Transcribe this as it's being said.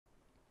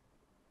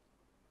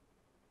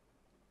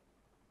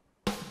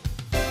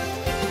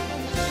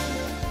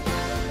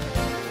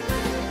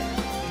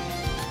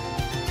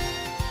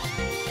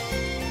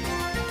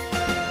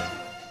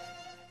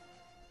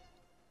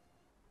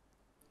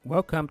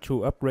Welcome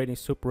to Upgrading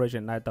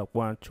SuperAgent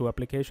 9.1 to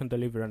Application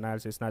Delivery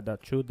Analysis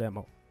 9.2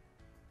 demo.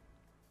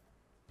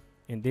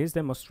 In this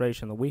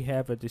demonstration, we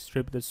have a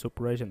distributed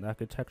SuperAgent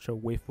architecture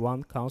with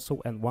one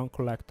console and one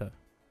collector.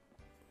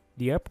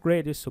 The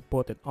upgrade is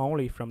supported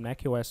only from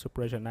NetQoS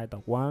SuperAgent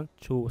 9.1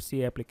 to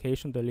CA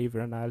Application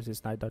Delivery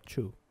Analysis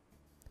 9.2.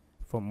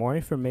 For more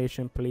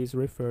information, please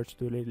refer to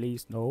the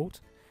release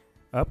notes,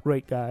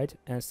 upgrade guide,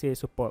 and CA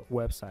support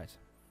website.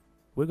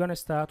 We're going to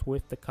start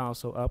with the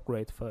console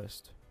upgrade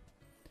first.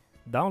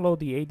 Download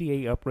the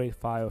ADA upgrade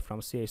file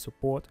from CA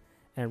support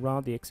and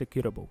run the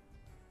executable.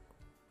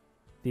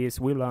 This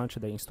will launch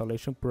the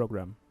installation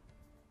program.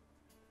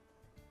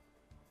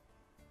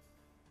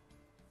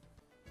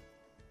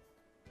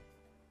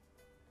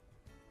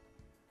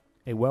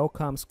 A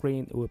welcome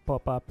screen will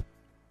pop up.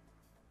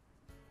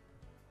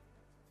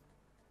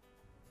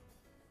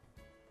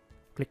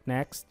 Click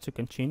Next to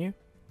continue.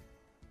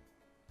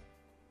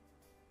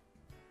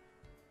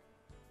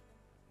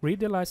 Read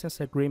the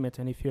license agreement,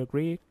 and if you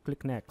agree,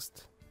 click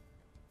Next.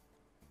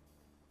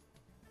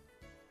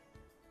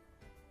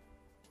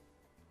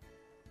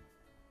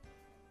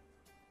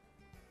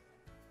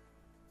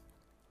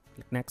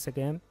 Click Next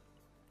again.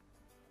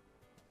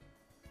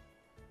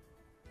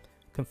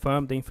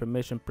 Confirm the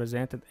information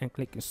presented and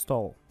click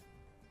Install.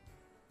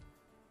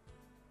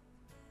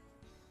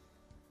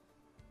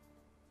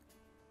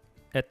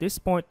 At this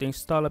point, the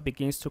installer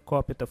begins to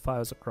copy the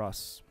files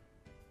across.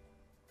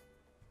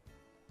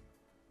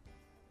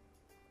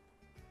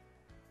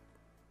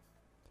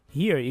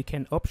 Here, you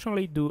can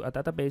optionally do a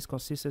database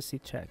consistency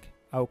check.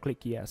 I'll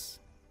click Yes.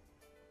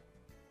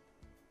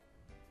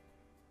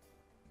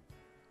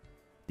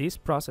 This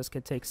process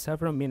can take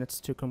several minutes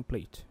to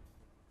complete.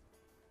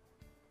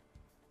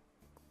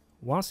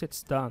 Once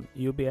it's done,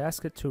 you'll be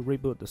asked to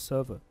reboot the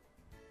server.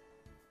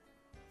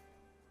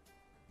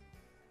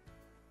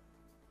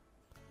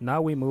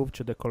 Now we move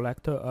to the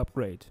collector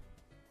upgrade.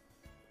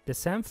 The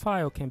same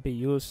file can be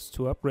used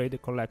to upgrade the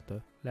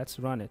collector. Let's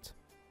run it.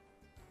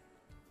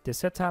 The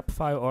setup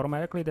file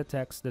automatically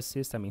detects the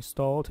system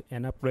installed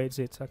and upgrades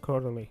it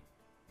accordingly.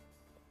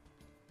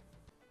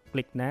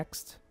 Click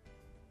Next.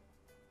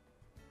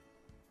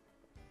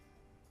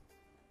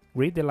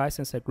 Read the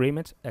license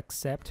agreement,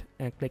 accept,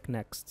 and click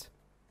Next.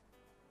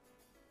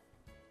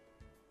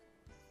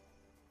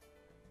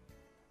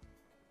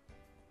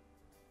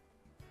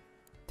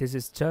 This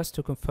is just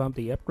to confirm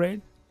the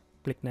upgrade.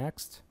 Click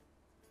Next.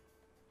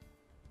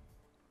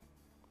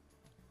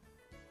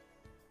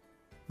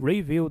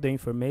 Review the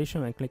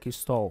information and click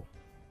Install.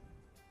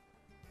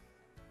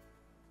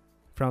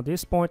 From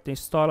this point, the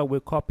installer will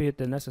copy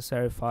the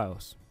necessary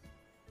files.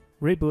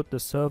 Reboot the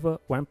server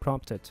when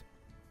prompted.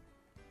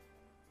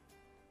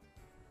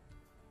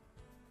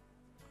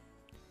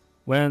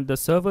 When the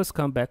servers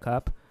come back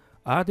up,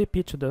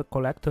 RDP to the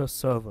collector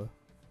server.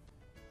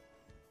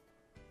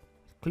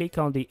 Click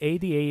on the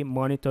ADA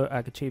monitor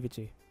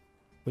activity.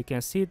 We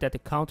can see that the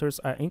counters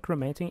are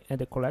incrementing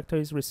and the collector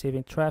is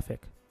receiving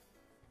traffic.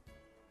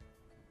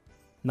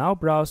 Now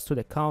browse to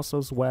the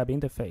console's web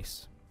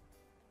interface.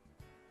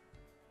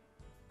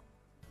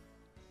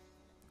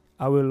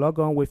 I will log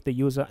on with the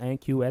user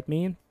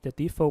NQAdmin. The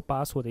default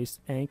password is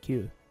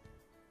NQ.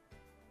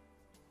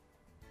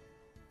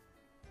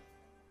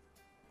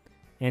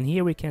 And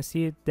here we can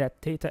see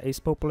that data is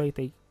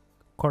populated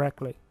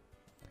correctly.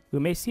 We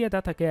may see a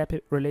data gap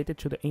related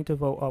to the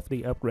interval of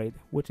the upgrade,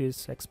 which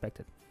is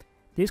expected.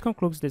 This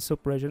concludes the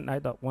SuperAgent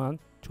 9.1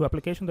 to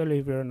Application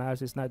Delivery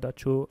Analysis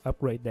 9.2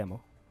 upgrade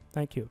demo.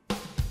 Thank you.